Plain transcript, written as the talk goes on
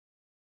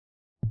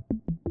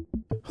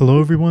Hello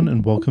everyone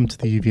and welcome to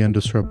the EVN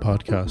Disrupt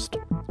podcast.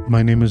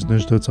 My name is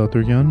Nejdat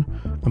Zaturyan.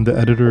 I'm the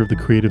editor of the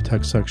Creative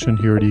Tech section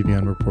here at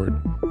EVN Report.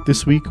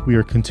 This week we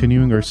are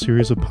continuing our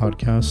series of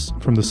podcasts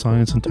from the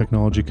Science and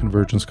Technology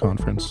Convergence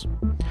Conference.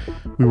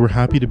 We were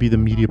happy to be the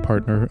media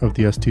partner of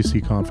the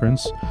STC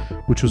conference,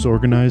 which was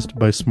organized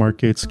by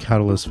SmartGate's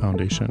Catalyst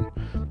Foundation,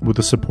 with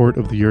the support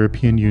of the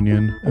European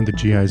Union and the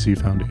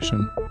GIZ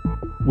Foundation.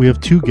 We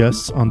have two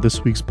guests on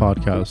this week's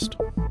podcast.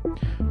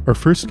 Our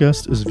first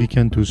guest is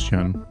Viken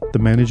Tuzcan, the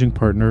managing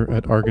partner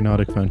at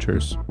Argonautic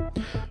Ventures.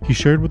 He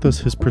shared with us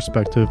his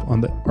perspective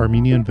on the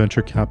Armenian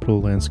venture capital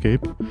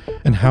landscape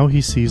and how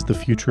he sees the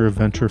future of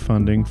venture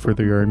funding for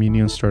the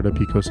Armenian startup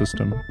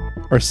ecosystem.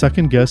 Our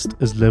second guest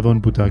is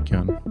Levon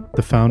Butakian,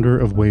 the founder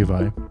of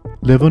Waveye.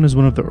 Levon is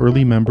one of the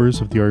early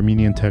members of the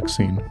Armenian tech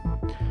scene.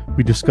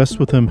 We discussed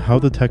with him how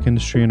the tech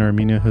industry in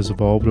Armenia has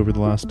evolved over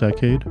the last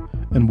decade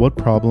and what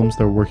problems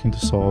they're working to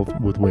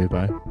solve with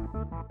Waveye.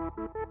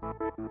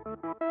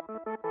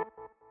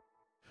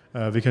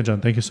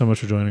 Viken, thank you so much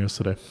for joining us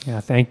today. Yeah,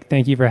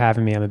 thank you for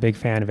having me. I'm a big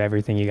fan of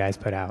everything you guys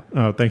put out.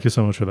 Oh, thank you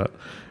so much for that.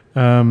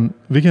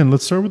 Viken,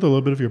 let's start with a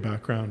little bit of your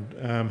background.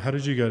 How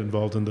did you get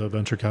involved in the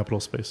venture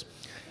capital space?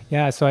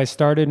 Yeah, so I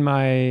started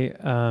my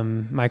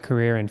my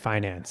career in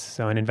finance,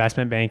 so in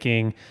investment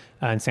banking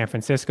in San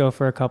Francisco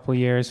for a couple of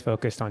years,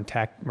 focused on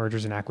tech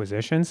mergers and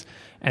acquisitions.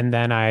 And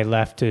then I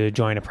left to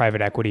join a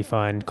private equity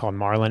fund called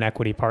Marlin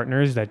Equity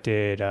Partners that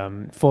did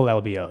full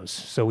LBOs.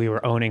 So we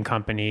were owning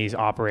companies,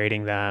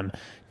 operating them,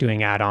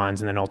 doing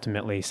add-ons, and then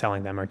ultimately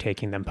selling them or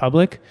taking them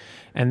public.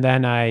 And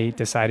then I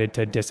decided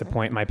to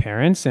disappoint my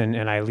parents,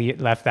 and I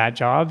left that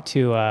job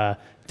to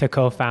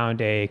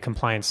co-found a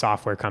compliance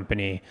software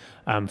company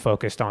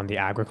focused on the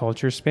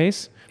agriculture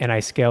space. And I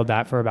scaled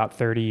that for about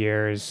 30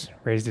 years,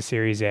 raised a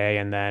Series A,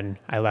 and then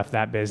I left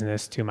that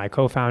business to my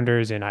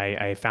co-founders and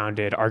I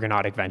founded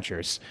Argonautic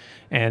Ventures.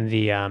 And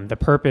the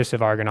purpose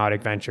of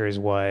Argonautic Ventures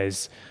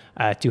was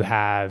to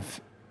have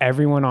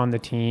everyone on the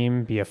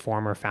team be a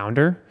former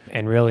founder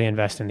and really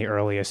invest in the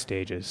earliest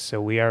stages. So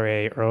we are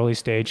a early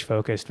stage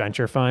focused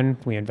venture fund.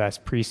 We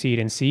invest pre-seed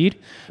and seed.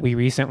 We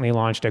recently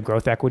launched a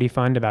growth equity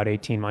fund about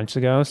 18 months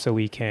ago so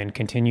we can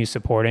continue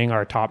supporting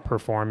our top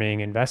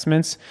performing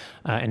investments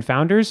and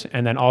founders,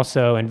 and then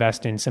also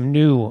invest in some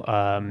new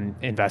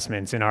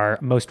investments. And our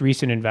most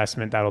recent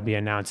investment that will be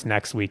announced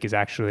next week is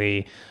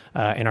actually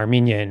an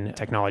Armenian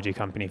technology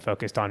company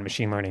focused on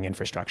machine learning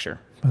infrastructure.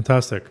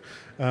 Fantastic.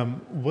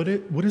 What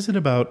is it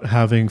about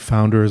having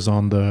founders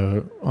on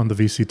the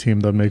VC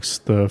team that makes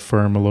the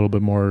firm a little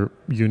bit more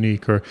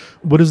unique, or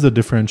what is the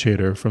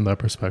differentiator from that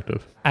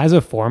perspective? As a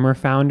former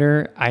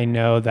founder, I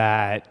know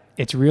that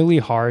it's really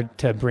hard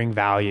to bring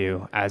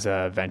value as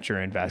a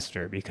venture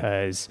investor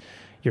because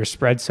you're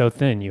spread so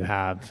thin. You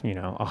have,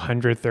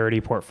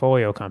 130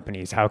 portfolio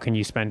companies. How can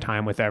you spend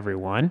time with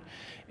everyone?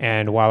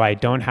 And while I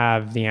don't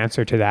have the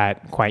answer to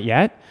that quite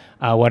yet,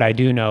 what I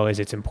do know is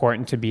it's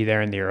important to be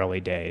there in the early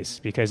days,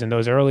 because in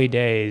those early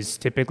days,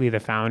 typically the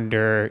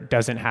founder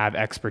doesn't have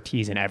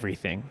expertise in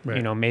everything.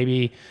 Right.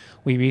 Maybe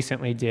we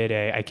recently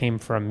I came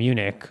from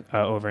Munich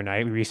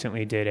overnight. We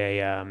recently did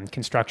a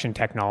construction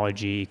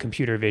technology,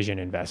 computer vision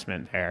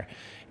investment there.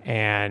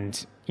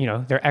 And,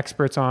 they're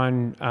experts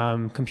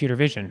on computer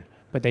vision,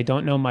 but they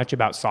don't know much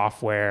about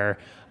software,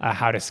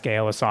 how to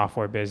scale a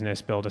software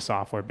business, build a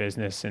software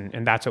business,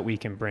 and that's what we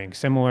can bring.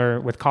 Similar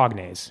with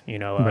Cognaze,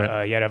 right.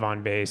 A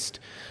Yerevan-based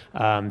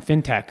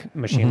fintech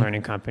machine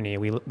learning company.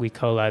 We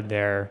co-led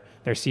their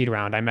seed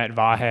round. I met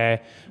Vahe.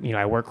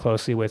 I worked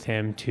closely with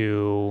him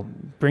to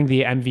bring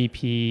the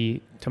MVP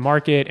to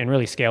market and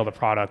really scale the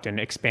product and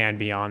expand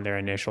beyond their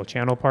initial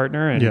channel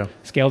partner and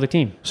scale the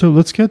team. So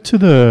let's get to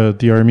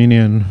the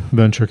Armenian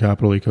venture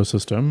capital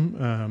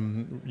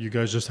ecosystem. You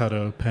guys just had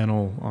a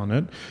panel on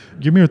it.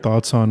 Give me your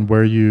thoughts on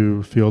where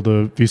you feel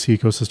the VC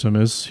ecosystem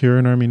is here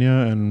in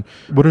Armenia, and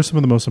what are some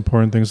of the most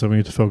important things that we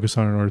need to focus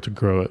on in order to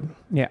grow it?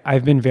 Yeah,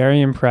 I've been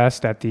very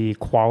impressed at the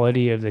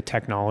quality of the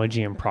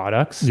technology and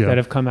products that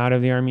have come out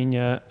of the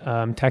Armenia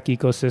tech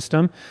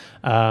ecosystem,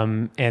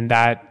 and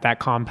that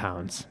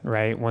compounds,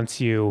 right? Once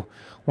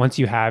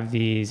you have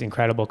these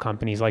incredible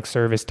companies like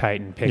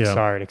ServiceTitan,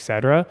 Pixart, et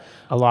cetera,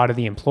 a lot of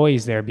the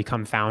employees there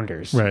become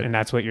founders, right. And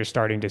that's what you're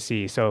starting to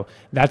see. So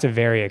that's a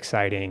very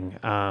exciting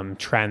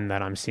trend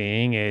that I'm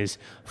seeing, is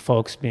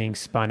folks being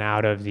spun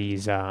out of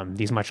these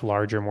much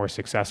larger, more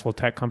successful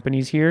tech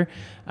companies here,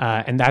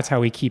 and that's how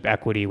we keep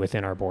equity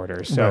within our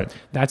borders. So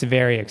that's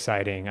very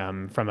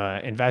exciting from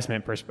an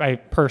investment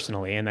perspective,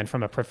 personally, and then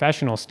from a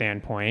professional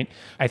standpoint,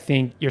 I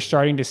think you're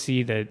starting to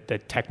see the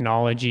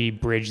technology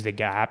bridge the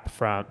gap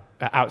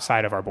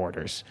outside of our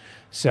borders.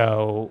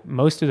 So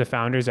most of the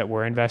founders that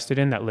we're invested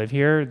in that live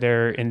here,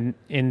 they're in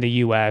the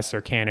US or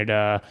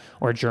Canada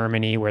or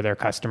Germany, where their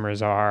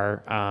customers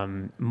are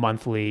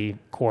monthly,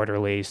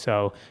 quarterly.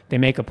 So they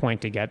make a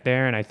point to get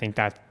there. And I think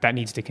that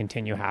needs to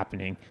continue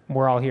happening.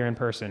 We're all here in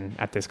person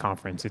at this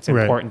conference. It's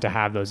important to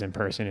have those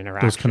in-person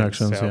interactions. Those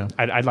connections, so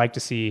I'd like to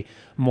see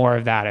more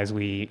of that as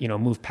we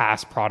move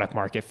past product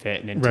market fit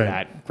and into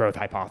that growth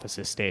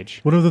hypothesis stage.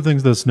 One of the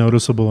things that's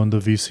noticeable in the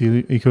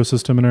VC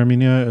ecosystem in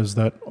Armenia is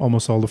that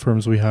almost all the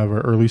firms we have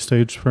are early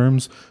stage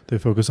firms. They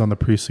focus on the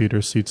pre-seed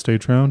or seed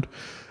stage round.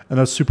 And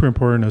that's super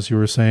important, as you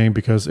were saying,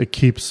 because it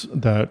keeps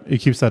that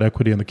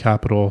equity and the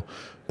capital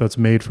that's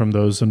made from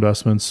those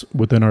investments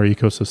within our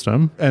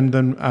ecosystem. And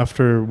then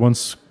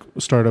once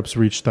startups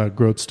reach that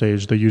growth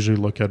stage, they usually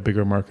look at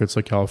bigger markets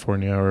like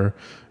California or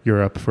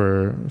Europe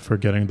for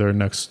getting their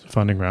next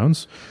funding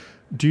rounds.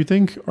 Do you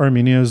think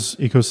Armenia's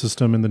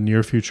ecosystem in the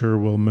near future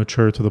will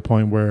mature to the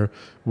point where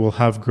we'll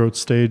have growth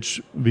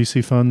stage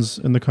VC funds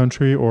in the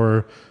country,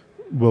 or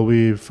will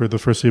we, for the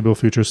foreseeable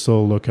future,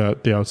 still look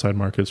at the outside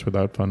markets for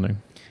that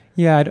funding?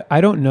 Yeah,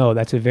 I don't know.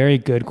 That's a very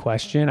good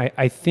question.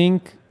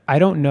 I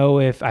don't know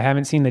if I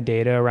haven't seen the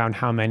data around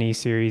how many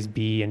Series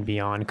B and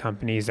beyond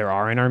companies there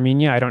are in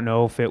Armenia. I don't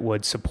know if it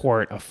would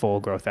support a full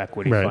growth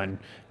equity fund.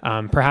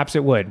 Perhaps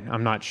it would.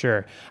 I'm not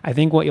sure. I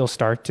think what you'll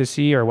start to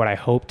see, or what I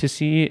hope to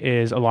see,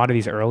 is a lot of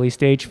these early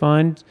stage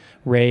funds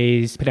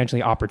raise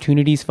potentially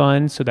opportunities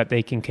funds so that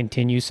they can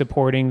continue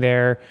supporting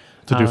their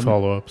to do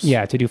follow-ups.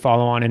 Yeah, to do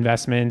follow-on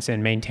investments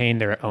and maintain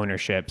their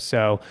ownership.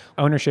 So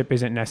ownership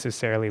isn't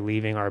necessarily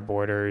leaving our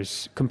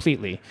borders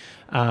completely.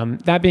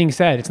 That being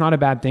said, it's not a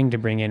bad thing to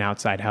bring in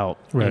outside help.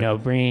 Right.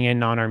 Bringing in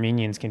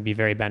non-Armenians can be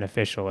very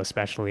beneficial,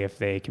 especially if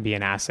they can be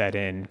an asset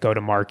in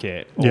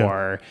go-to-market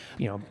or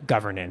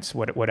governance,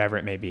 whatever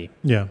it may be.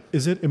 Yeah.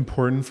 Is it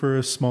important for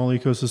a small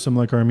ecosystem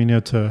like Armenia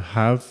to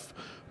have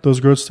those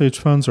growth stage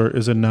funds, or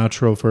is it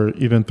natural for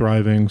even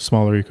thriving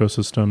smaller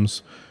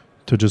ecosystems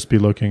to just be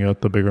looking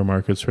at the bigger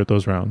markets for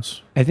those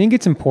rounds? I think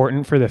it's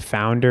important for the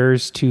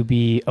founders to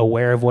be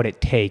aware of what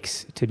it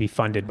takes to be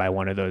funded by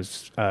one of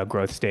those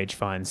growth stage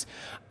funds.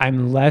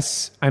 I'm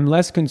less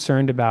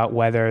concerned about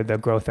whether the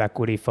growth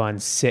equity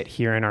funds sit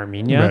here in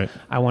Armenia. Right.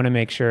 I want to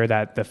make sure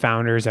that the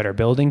founders that are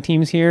building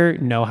teams here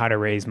know how to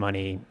raise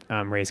money,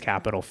 raise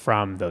capital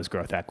from those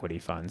growth equity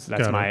funds.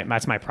 That's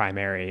my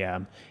primary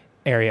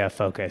area of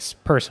focus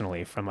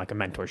personally, from like a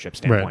mentorship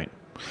standpoint. Right.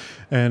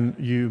 And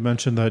you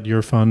mentioned that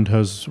your fund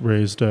has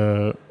raised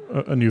a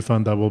new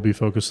fund that will be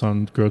focused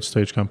on growth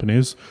stage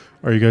companies.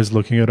 Are you guys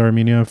looking at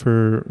Armenia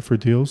for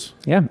deals?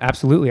 Yeah,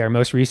 absolutely. Our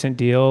most recent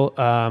deal,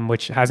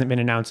 which hasn't been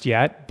announced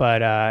yet,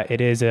 but it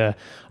is a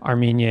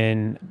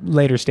Armenian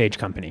later stage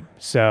company.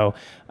 So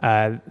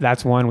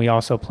that's one. We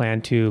also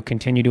plan to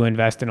continue to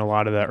invest in a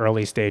lot of the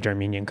early stage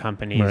Armenian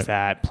companies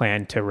that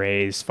plan to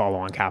raise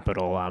follow-on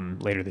capital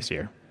later this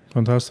year.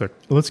 Fantastic.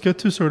 Let's get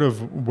to sort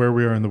of where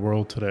we are in the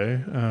world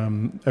today.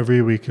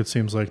 Every week, it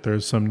seems like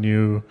there's some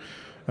new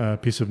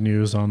piece of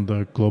news on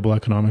the global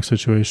economic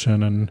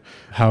situation and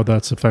how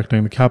that's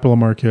affecting the capital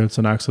markets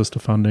and access to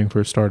funding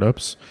for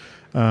startups.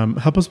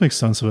 Help us make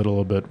sense of it a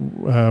little bit.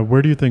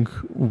 Where do you think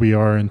we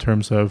are in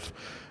terms of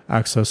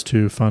access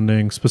to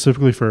funding,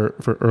 specifically for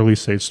early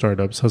stage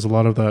startups? Has a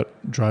lot of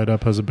that dried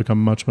up? Has it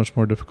become much, much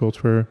more difficult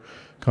for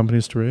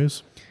companies to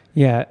raise?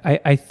 Yeah,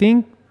 I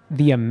think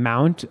the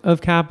amount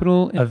of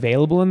capital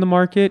available in the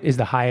market is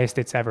the highest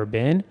it's ever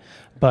been.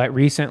 But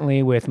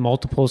recently, with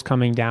multiples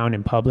coming down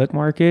in public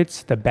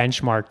markets, the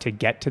benchmark to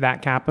get to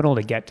that capital,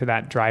 to get to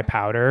that dry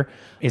powder,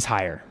 is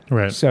higher.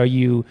 Right. So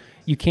you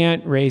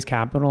can't raise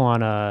capital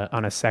on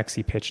a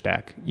sexy pitch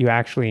deck. You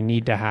actually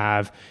need to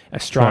have a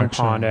strong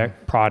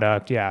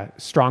product,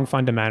 strong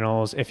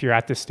fundamentals. If you're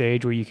at the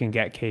stage where you can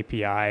get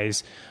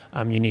KPIs,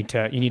 you need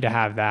to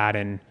have that.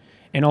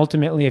 And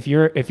ultimately, if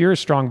you're a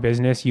strong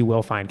business, you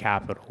will find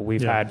capital.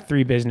 We've had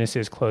 3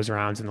 businesses close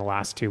rounds in the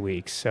last 2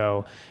 weeks.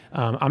 So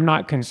I'm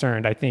not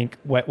concerned. I think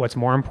what's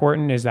more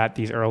important is that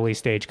these early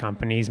stage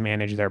companies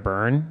manage their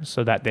burn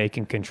so that they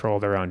can control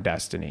their own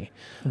destiny.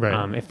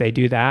 Right. If they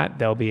do that,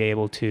 they'll be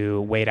able to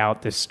wait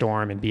out this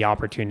storm and be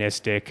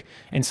opportunistic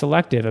and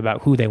selective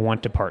about who they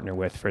want to partner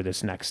with for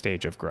this next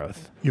stage of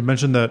growth. You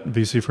mentioned that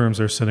VC firms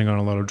are sitting on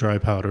a lot of dry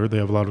powder. They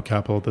have a lot of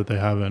capital that they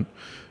haven't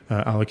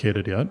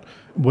allocated yet.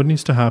 What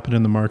needs to happen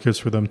in the markets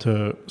for them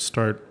to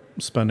start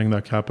spending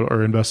that capital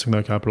or investing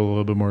that capital a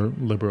little bit more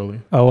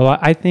liberally? Oh, well,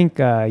 I think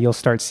you'll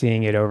start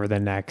seeing it over the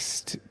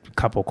next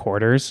couple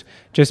quarters,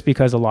 just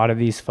because a lot of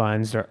these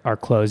funds are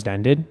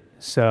closed-ended.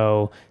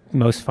 So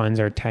most funds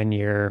are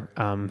 10-year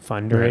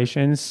fund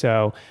durations.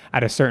 So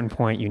at a certain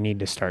point, you need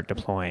to start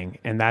deploying.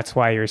 And that's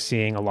why you're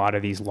seeing a lot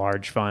of these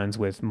large funds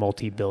with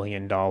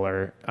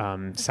multi-billion-dollar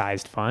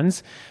sized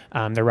funds.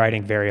 They're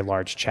writing very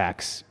large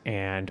checks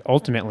and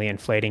ultimately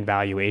inflating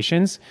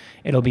valuations.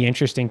 It'll be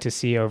interesting to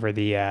see over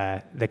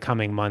the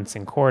coming months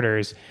and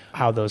quarters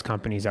how those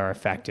companies are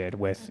affected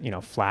with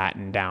flat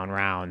and down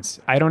rounds.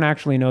 I don't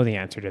actually know the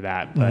answer to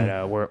that,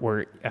 but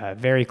we're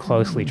very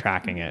closely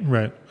tracking it.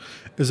 Right.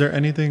 Is there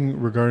anything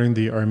regarding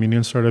the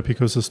Armenian startup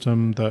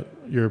ecosystem that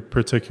you're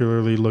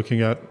particularly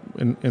looking at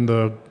in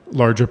the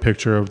larger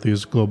picture of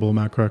these global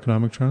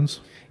macroeconomic trends?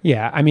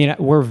 Yeah, I mean,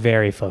 we're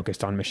very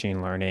focused on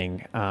machine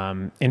learning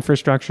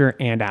infrastructure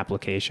and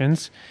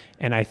applications.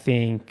 And I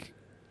think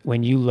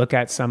when you look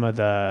at some of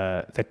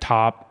the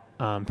top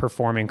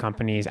performing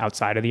companies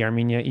outside of the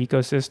Armenia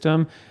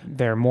ecosystem,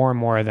 there more and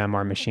more of them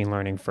are machine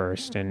learning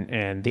first,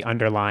 and the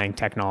underlying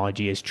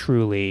technology is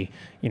truly,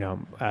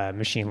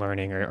 machine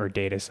learning or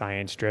data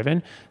science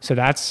driven. So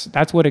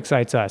that's what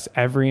excites us.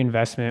 Every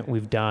investment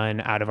we've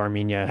done out of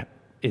Armenia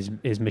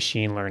is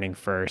machine learning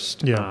first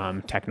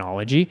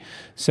technology.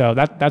 So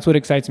that's what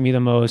excites me the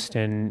most,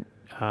 and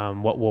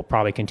what we'll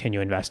probably continue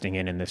investing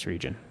in this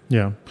region.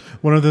 Yeah.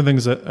 One of the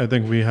things that I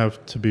think we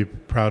have to be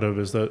proud of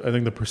is that I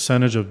think the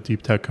percentage of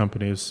deep tech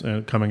companies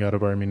coming out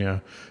of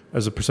Armenia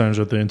as a percentage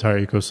of the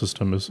entire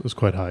ecosystem is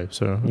quite high.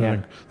 So I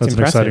think that's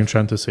an exciting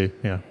trend to see.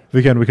 Yeah.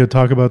 Again, we could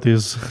talk about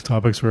these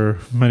topics for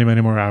many, many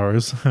more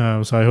hours.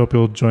 So I hope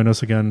you'll join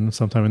us again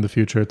sometime in the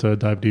future to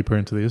dive deeper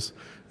into these.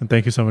 And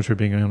thank you so much for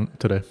being on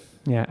today.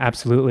 Yeah,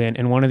 absolutely.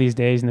 And one of these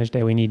days,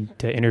 we need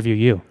to interview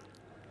you.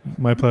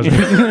 My pleasure.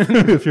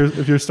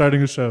 If you're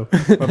starting a show,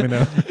 let me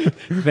know.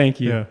 Thank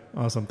you. Yeah,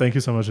 awesome. Thank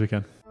you so much,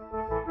 Viken.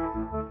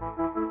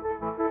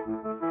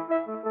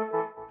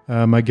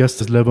 My guest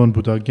is Levon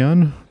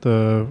Boudagyan,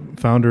 the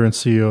founder and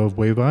CEO of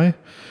Waveye.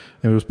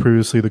 He was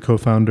previously the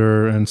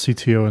co-founder and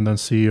CTO and then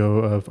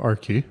CEO of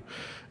Arki.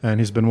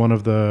 And he's been one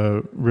of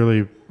the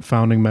really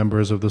founding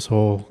members of this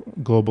whole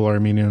global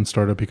Armenian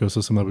startup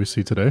ecosystem that we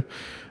see today.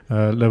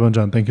 Levon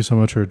Jan, thank you so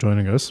much for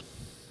joining us.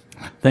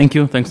 Thank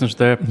you. Thanks,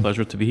 Nishda.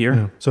 Pleasure to be here.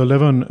 Yeah. So,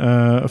 Levon,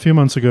 a few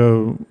months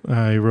ago,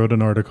 I wrote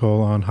an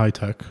article on High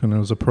Tech, and it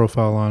was a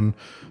profile on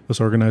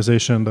this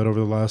organization that over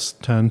the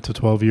last 10 to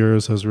 12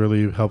 years has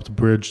really helped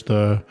bridge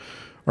the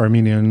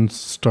Armenian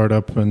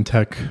startup and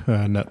tech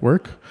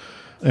network.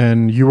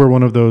 And you were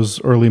one of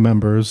those early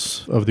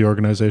members of the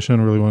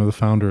organization, really one of the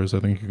founders, I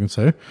think you can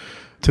say.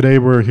 Today,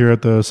 we're here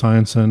at the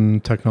Science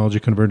and Technology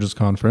Convergence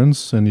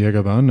Conference in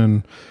Yerevan,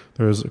 and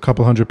there's a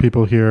couple hundred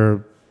people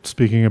here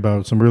speaking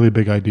about some really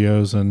big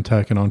ideas in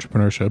tech and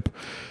entrepreneurship.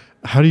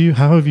 How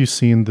have you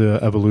seen the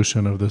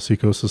evolution of this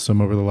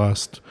ecosystem over the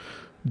last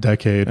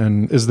decade?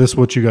 And is this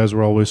what you guys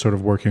were always sort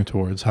of working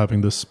towards,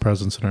 having this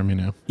presence in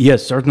Armenia?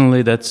 Yes,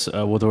 certainly that's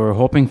what we're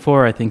hoping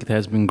for. I think it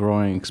has been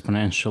growing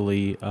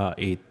exponentially.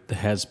 It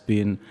has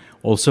been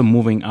also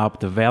moving up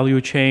the value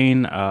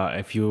chain.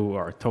 If you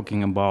are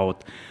talking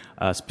about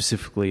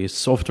specifically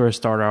software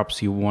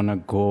startups, you want to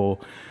go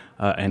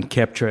and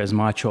capture as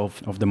much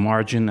of the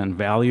margin and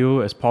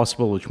value as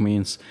possible, which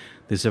means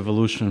this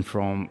evolution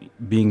from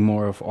being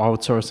more of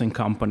outsourcing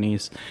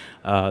companies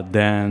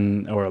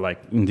or like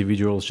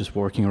individuals just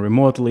working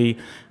remotely,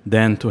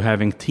 then to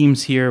having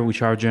teams here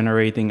which are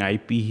generating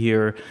IP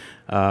here,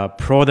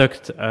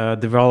 product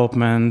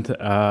development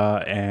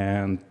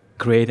and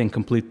creating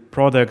complete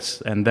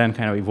products, and then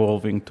kind of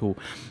evolving to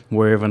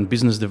where even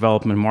business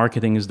development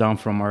marketing is done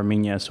from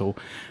Armenia. So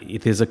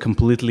it is a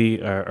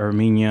completely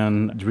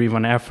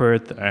Armenian-driven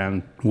effort,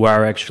 and we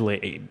are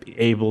actually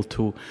able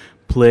to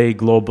play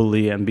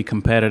globally and be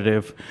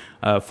competitive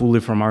fully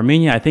from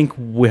Armenia. I think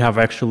we have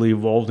actually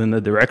evolved in the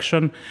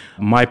direction.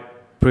 My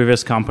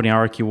previous company,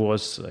 Arki,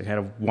 was kind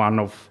of one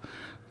of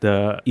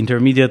the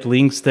intermediate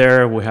links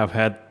there. We have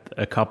had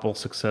a couple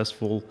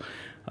successful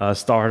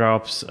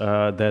startups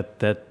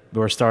that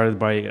were started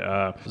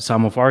by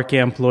some of Arki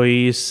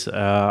employees,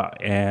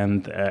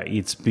 and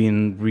it's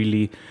been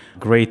really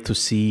great to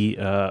see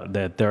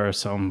that there are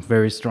some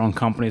very strong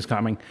companies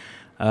coming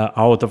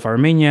out of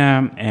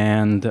Armenia,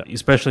 and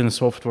especially in the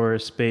software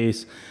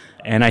space.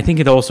 And I think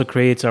it also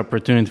creates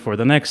opportunity for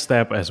the next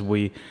step as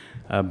we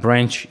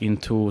branch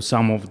into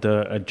some of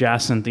the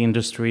adjacent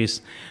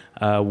industries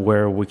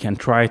where we can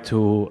try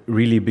to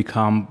really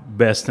become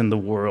best in the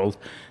world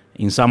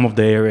in some of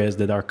the areas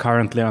that are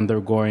currently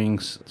undergoing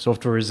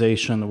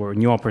softwareization, where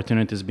new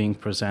opportunities being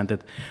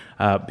presented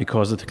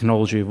because the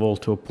technology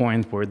evolved to a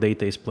point where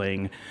data is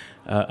playing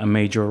a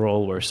major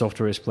role, where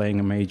software is playing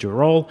a major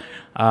role.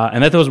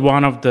 And that was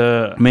one of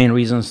the main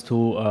reasons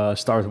to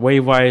start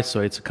Waveye.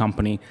 So it's a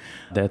company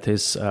that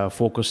is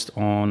focused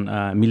on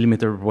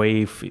millimeter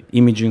wave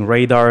imaging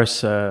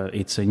radars.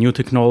 It's a new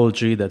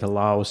technology that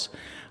allows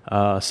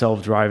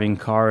self-driving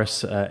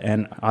cars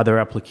and other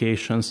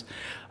applications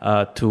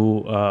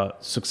to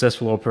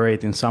successfully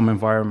operate in some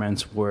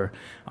environments where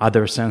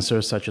other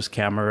sensors such as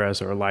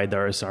cameras or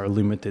LiDARs are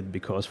limited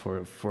because,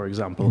 for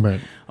example,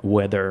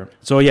 weather.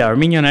 So yeah,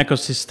 Armenian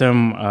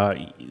ecosystem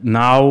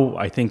now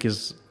I think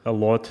is a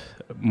lot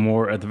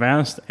more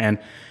advanced, and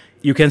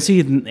you can see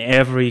it in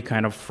every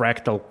kind of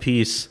fractal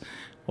piece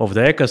of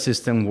the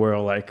ecosystem where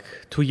like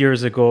 2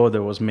 years ago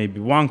there was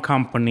maybe one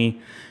company,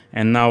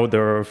 and now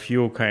there are a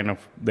few kind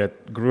of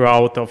that grew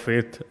out of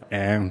it,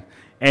 and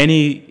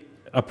any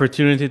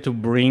opportunity to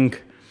bring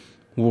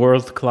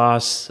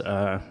world-class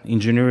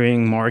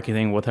engineering,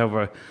 marketing,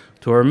 whatever,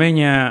 to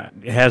Armenia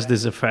has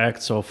these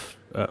effects of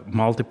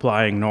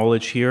multiplying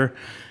knowledge here.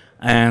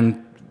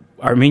 And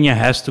Armenia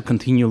has to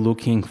continue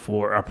looking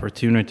for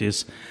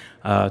opportunities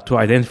to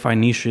identify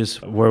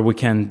niches where we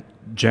can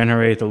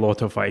generate a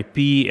lot of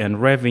IP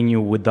and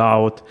revenue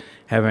without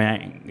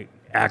having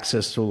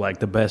access to like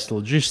the best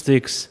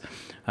logistics,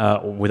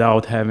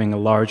 without having a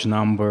large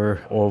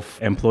number of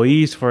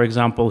employees. For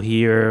example,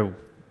 here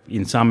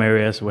in some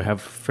areas we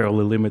have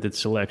fairly limited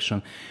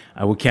selection.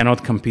 We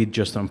cannot compete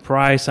just on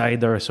price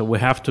either, so we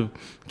have to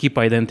keep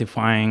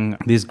identifying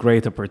these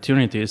great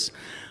opportunities.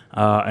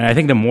 And I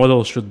think the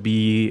model should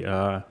be,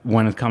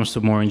 when it comes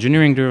to more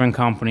engineering-driven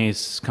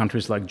companies,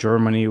 countries like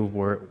Germany,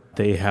 where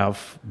they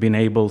have been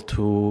able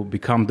to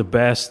become the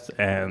best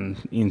and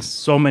in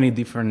so many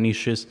different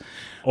niches,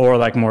 or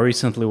like more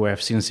recently, we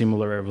have seen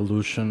similar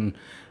evolution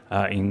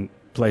in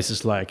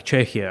places like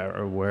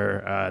Czechia,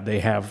 where they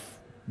have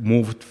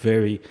moved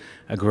very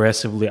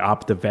aggressively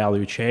up the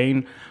value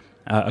chain.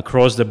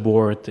 Across the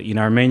board. In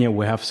Armenia,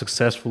 we have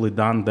successfully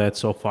done that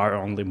so far,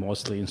 only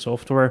mostly in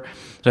software.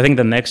 So I think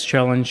the next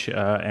challenge,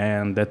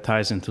 and that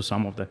ties into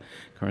some of the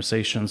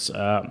conversations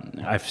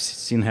I've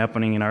seen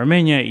happening in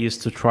Armenia, is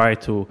to try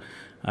to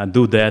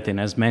do that in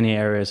as many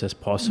areas as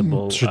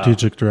possible.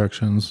 Strategic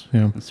directions,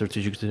 yeah.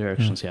 Strategic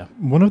directions, yeah.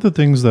 One of the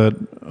things that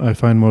I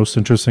find most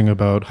interesting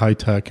about high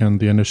tech and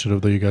the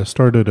initiative that you guys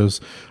started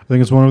is, I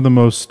think it's one of the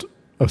most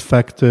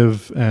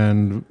effective,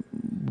 and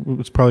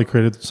it's probably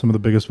created some of the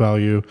biggest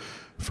value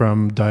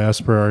from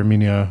diaspora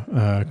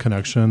Armenia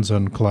connections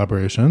and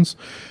collaborations.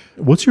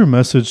 What's your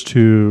message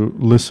to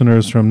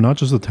listeners from not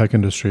just the tech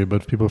industry,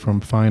 but people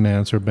from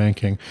finance or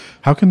banking?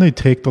 How can they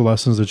take the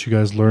lessons that you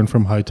guys learned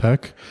from high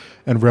tech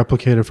and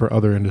replicate it for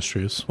other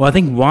industries? Well, I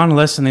think one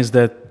lesson is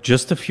that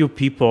just a few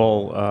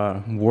people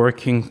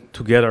working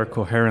together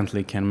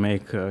coherently can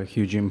make a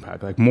huge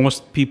impact. Like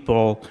most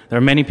people, there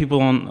are many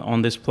people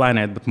on this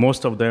planet, but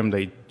most of them,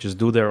 they just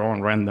do their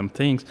own random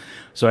things.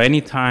 So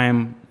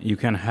anytime you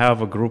can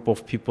have a group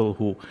of people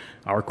who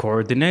are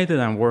coordinated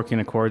and work in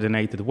a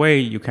coordinated way,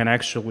 you can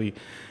actually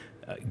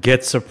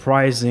get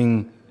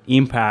surprising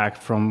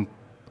impact from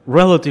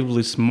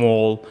relatively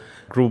small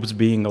groups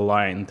being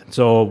aligned.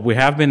 So we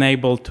have been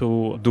able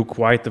to do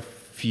quite a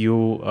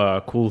few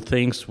cool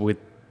things with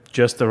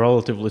just a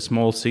relatively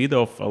small seed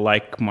of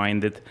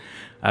like-minded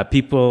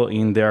people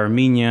in the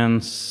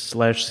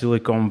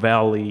Armenian/Silicon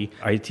Valley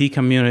IT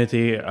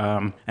community.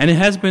 And it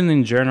has been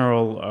in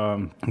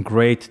general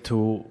great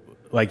to,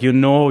 like,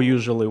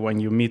 usually when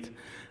you meet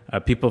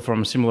people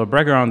from a similar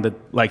background, that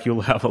like you'll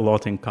have a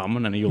lot in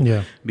common and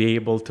you'll be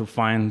able to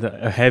find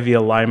a heavy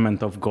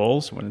alignment of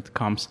goals when it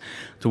comes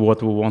to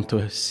what we want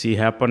to see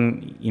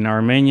happen in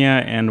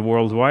Armenia and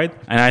worldwide.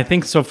 And I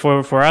think so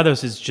for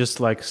others, it's just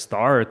like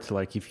start,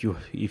 like if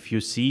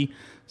you see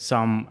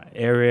some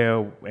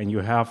area and you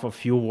have a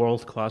few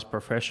world-class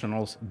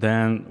professionals,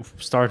 then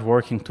start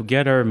working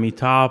together,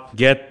 meet up,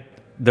 get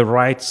the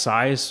right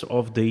size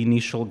of the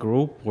initial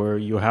group where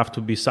you have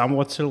to be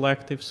somewhat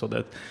selective so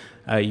that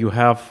you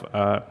have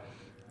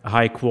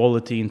high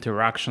quality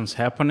interactions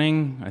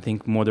happening. I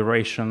think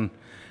moderation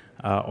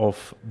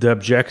of the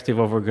objective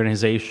of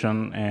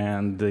organization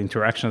and the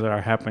interactions that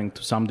are happening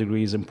to some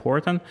degree is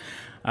important.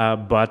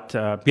 But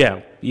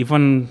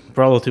even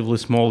relatively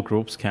small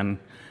groups can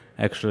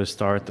actually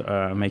start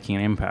making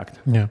an impact.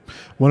 Yeah.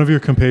 One of your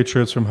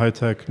compatriots from high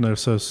tech,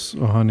 Narses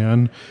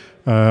Ohanyan,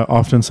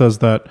 often says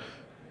that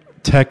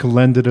tech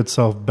lended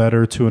itself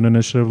better to an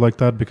initiative like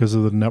that because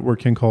of the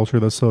networking culture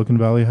that Silicon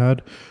Valley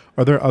had.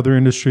 Are there other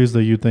industries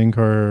that you think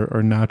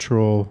are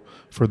natural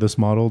for this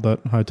model that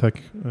high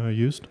tech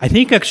used? I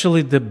think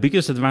actually the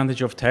biggest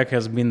advantage of tech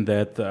has been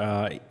that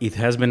it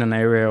has been an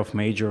area of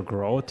major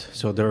growth.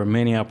 So there are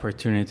many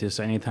opportunities.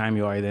 Anytime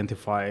you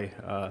identify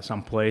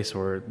some place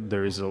where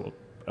there is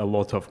a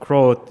lot of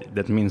growth,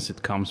 that means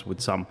it comes with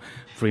some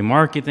free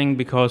marketing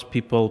because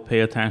people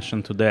pay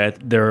attention to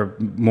that. There are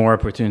more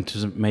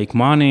opportunities to make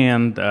money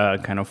and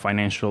kind of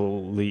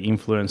financially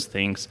influence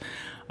things.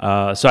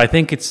 So I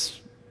think it's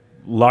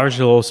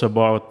largely also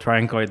about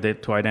trying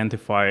to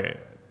identify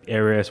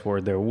areas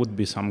where there would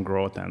be some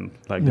growth and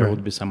there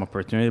would be some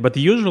opportunity. But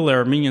usually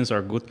Armenians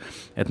are good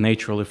at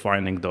naturally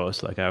finding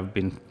those. Like I've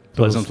been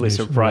pleasantly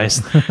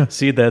surprised.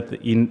 See that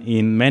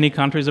in many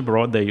countries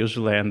abroad, they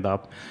usually end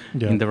up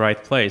in the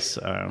right place.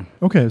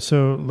 Okay,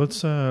 so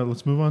let's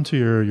move on to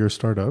your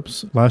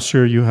startups. Last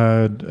year, you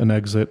had an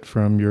exit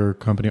from your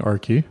company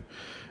Arki,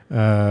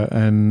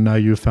 and now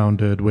you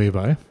founded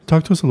Waveye.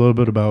 Talk to us a little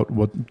bit about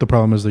what the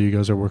problem is that you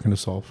guys are working to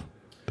solve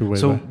through Waveye.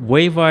 So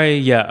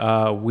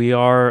Waveye, we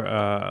are,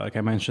 like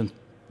I mentioned,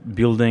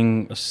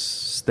 building a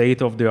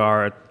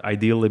state-of-the-art,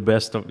 ideally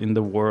best in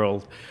the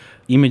world,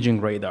 imaging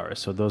radars.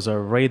 So those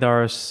are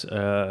radars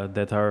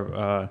that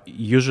are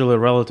usually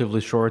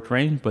relatively short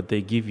range, but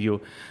they give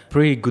you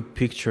pretty good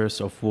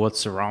pictures of what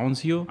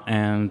surrounds you,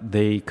 and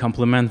they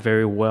complement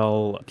very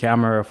well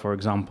camera, for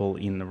example,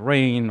 in the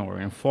rain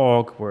or in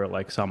fog, where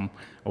like some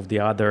of the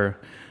other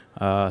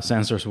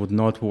sensors would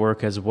not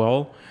work as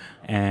well.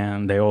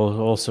 And they are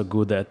also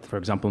good at, for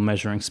example,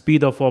 measuring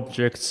speed of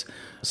objects.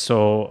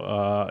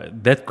 So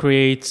that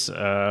creates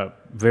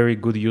very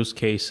good use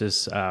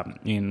cases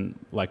in,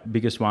 like,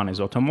 biggest one is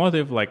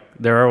automotive. Like,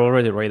 there are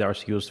already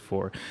radars used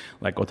for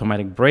like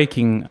automatic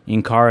braking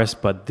in cars,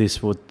 but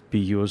this would be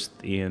used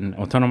in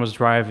autonomous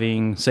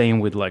driving. Same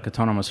with like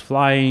autonomous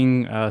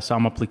flying,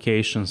 some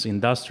applications,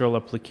 industrial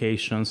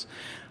applications,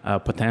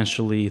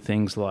 potentially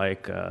things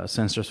like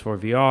sensors for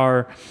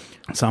VR,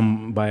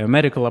 some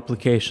biomedical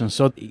applications.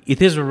 So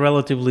it is a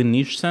relatively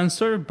niche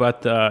sensor,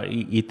 but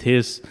it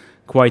is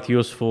quite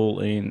useful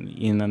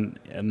in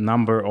a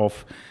number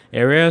of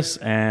areas.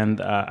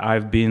 And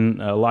I've been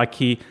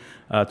lucky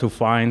to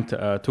find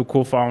two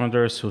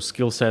co-founders whose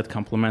skill set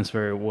complements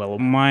very well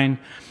mine.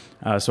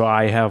 So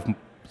I have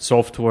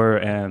software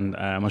and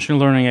machine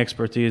learning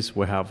expertise.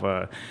 We have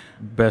a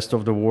best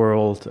of the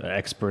world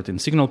expert in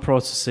signal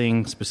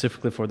processing,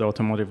 specifically for the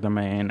automotive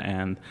domain,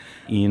 and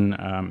in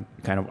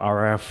kind of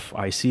RF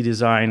IC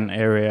design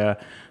area.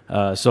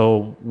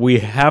 So we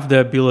have the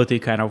ability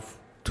kind of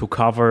to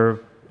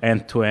cover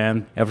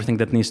end-to-end everything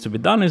that needs to be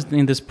done is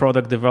in this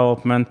product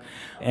development.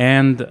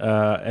 And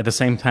at the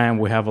same time,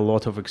 we have a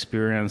lot of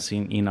experience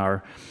in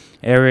our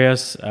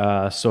areas.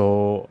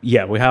 So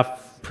yeah, we have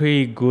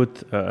pretty good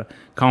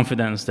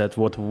confidence that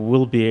what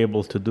we'll be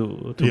able to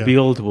do to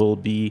build will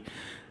be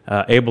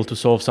able to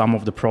solve some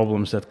of the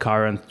problems that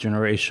current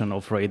generation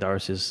of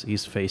radars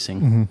is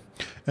facing. Mm-hmm.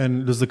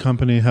 And does the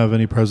company have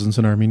any presence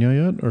in Armenia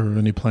yet, or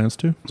any plans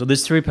to? So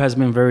this trip has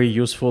been very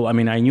useful. I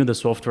mean, I knew the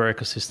software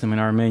ecosystem in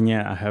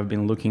Armenia. I have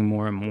been looking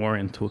more and more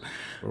into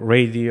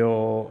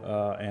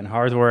radio and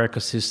hardware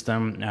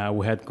ecosystem.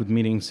 We had good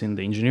meetings in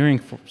the engineering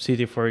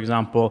city, for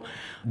example.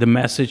 The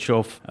message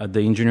of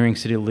the engineering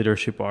city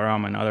leadership,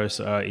 Aram and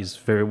others, is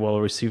very well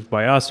received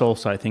by us.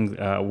 Also, I think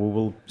we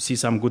will see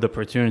some good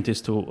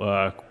opportunities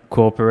to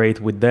cooperate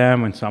with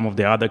them and some of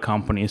the other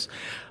companies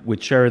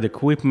with shared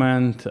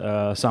equipment.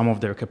 Some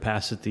of their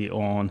capacity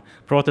on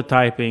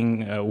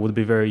prototyping would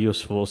be very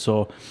useful.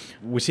 So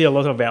we see a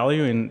lot of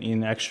value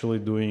in actually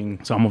doing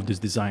some of this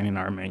design in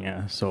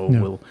Armenia. So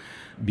we'll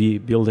be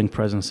building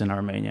presence in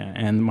Armenia.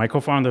 And my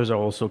co-founders are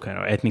also kind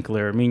of ethnically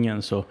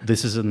Armenian, so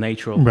this is a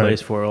natural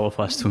place for all of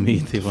us to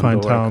meet. Even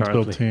find talent,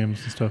 build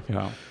teams and stuff.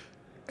 Yeah.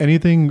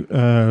 Anything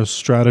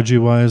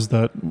strategy-wise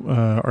that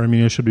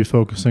Armenia should be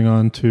focusing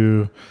on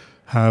to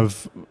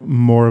have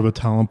more of a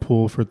talent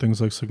pool for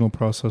things like signal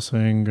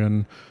processing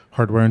and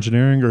hardware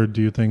engineering, or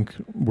do you think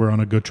we're on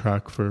a good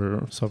track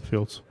for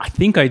subfields? I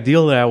think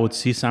ideally I would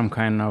see some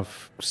kind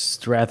of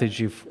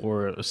strategy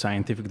for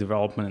scientific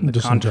development in the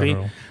country. In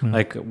general,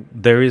 Like,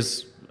 there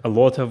is a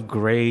lot of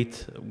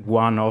great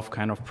one-off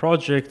kind of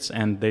projects,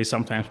 and they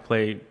sometimes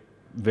play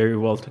very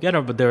well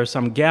together, but there are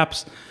some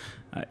gaps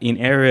in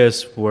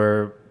areas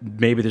where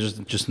maybe there's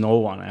just no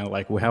one, and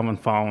like we haven't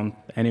found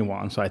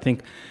anyone. So I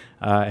think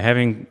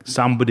having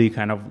somebody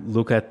kind of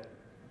look at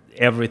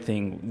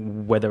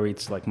everything, whether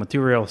it's like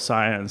material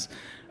science,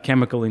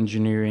 chemical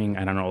engineering,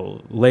 I don't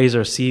know,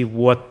 laser, see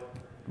what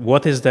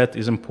is that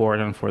is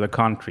important for the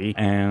country,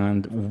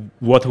 and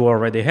what we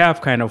already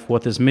have, kind of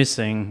what is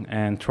missing,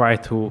 and try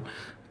to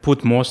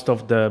put most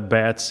of the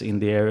bets in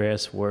the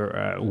areas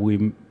where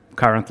we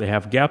currently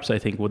have gaps, I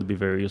think would be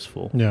very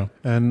useful. Yeah.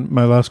 And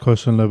my last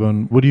question,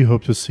 Levon, what do you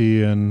hope to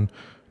see in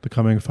the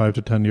coming 5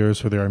 to 10 years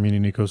for the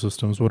Armenian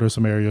ecosystems? What are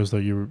some areas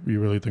that you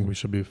really think we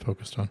should be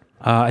focused on?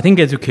 I think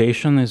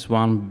education is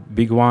one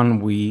big one.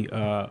 We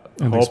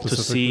hope to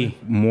see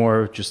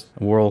more just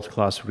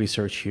world-class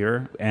research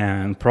here.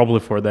 And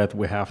probably for that,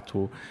 we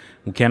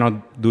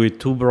cannot do it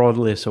too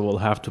broadly, so we'll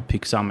have to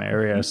pick some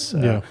areas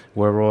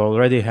where we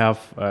already have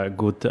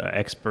good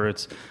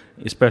experts,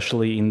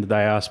 especially in the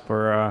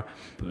diaspora.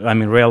 I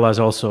mean, realize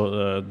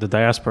also the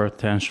diaspora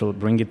potential,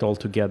 bring it all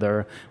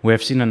together. We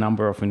have seen a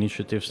number of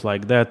initiatives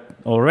like that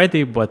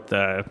already, but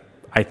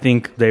I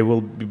think they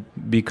will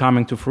be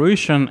coming to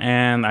fruition,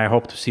 and I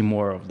hope to see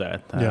more of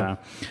that.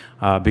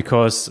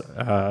 Because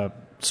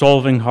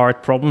solving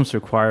hard problems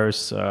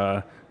requires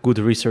good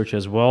research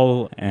as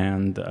well.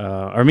 And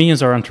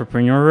Armenians are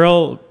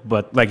entrepreneurial,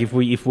 but like if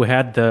we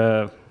had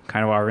the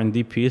kind of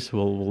R&D piece,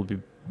 we'll be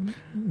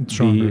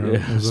stronger,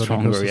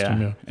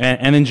 yeah.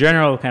 And in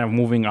general, kind of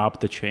moving up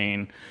the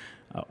chain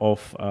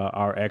of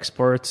our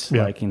exports,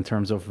 like in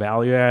terms of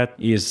value add,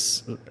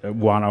 is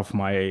one of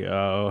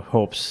my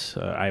hopes.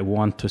 I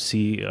want to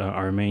see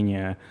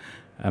Armenia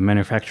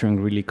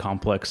manufacturing really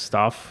complex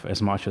stuff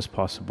as much as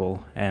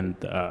possible, and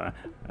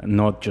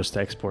not just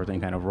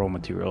exporting kind of raw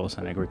materials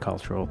and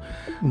agricultural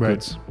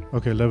goods.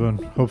 Okay,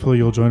 Levon, hopefully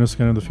you'll join us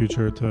again in the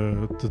future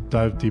to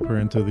dive deeper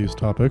into these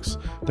topics.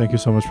 Thank you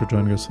so much for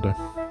joining us today.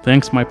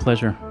 Thanks, my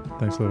pleasure.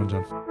 Thanks, Levon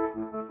John.